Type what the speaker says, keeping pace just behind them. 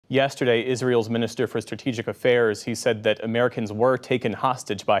Yesterday, Israel's Minister for Strategic Affairs, he said that Americans were taken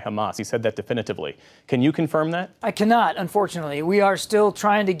hostage by Hamas. He said that definitively. Can you confirm that? I cannot, unfortunately. We are still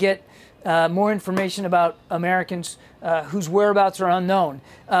trying to get more information about Americans whose whereabouts are unknown.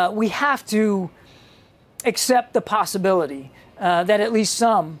 We have to accept the possibility that at least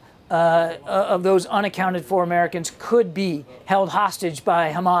some of those unaccounted for Americans could be held hostage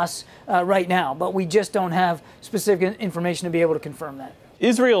by Hamas right now, but we just don't have specific information to be able to confirm that.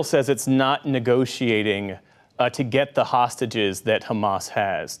 Israel says it's not negotiating to get the hostages that Hamas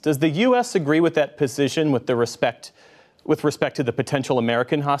has. Does the U.S. agree with that position with respect to the potential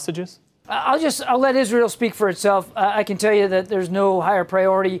American hostages? I'll let Israel speak for itself. I can tell you that there's no higher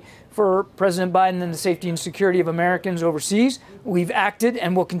priority for President Biden than the safety and security of Americans overseas. We've acted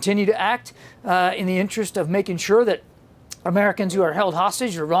and will continue to act in the interest of making sure that Americans who are held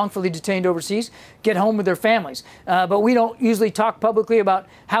hostage or wrongfully detained overseas get home with their families. But we don't usually talk publicly about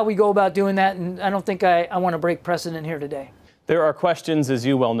how we go about doing that, and I don't think I want to break precedent here today. There are questions, as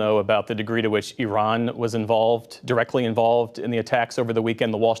you well know, about the degree to which Iran was directly involved in the attacks over the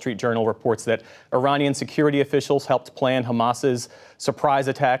weekend. The Wall Street Journal reports that Iranian security officials helped plan Hamas's surprise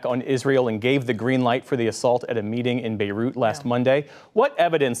attack on Israel and gave the green light for the assault at a meeting in Beirut last Monday. What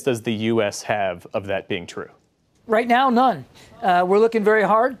evidence does the U.S. have of that being true? Right now, none. We're looking very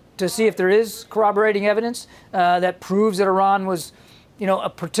hard to see if there is corroborating evidence that proves that Iran was, a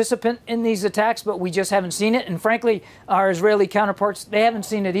participant in these attacks, but we just haven't seen it. And frankly, our Israeli counterparts, they haven't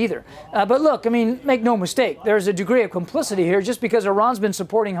seen it either. But look, make no mistake, there's a degree of complicity here just because Iran's been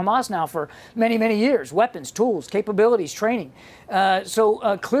supporting Hamas now for many, many years. Weapons, tools, capabilities, training.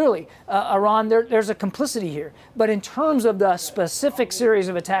 So clearly, Iran, there's a complicity here. But in terms of the specific series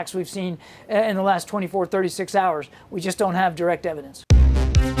of attacks we've seen in the last 24, 36 hours, we just don't have direct evidence.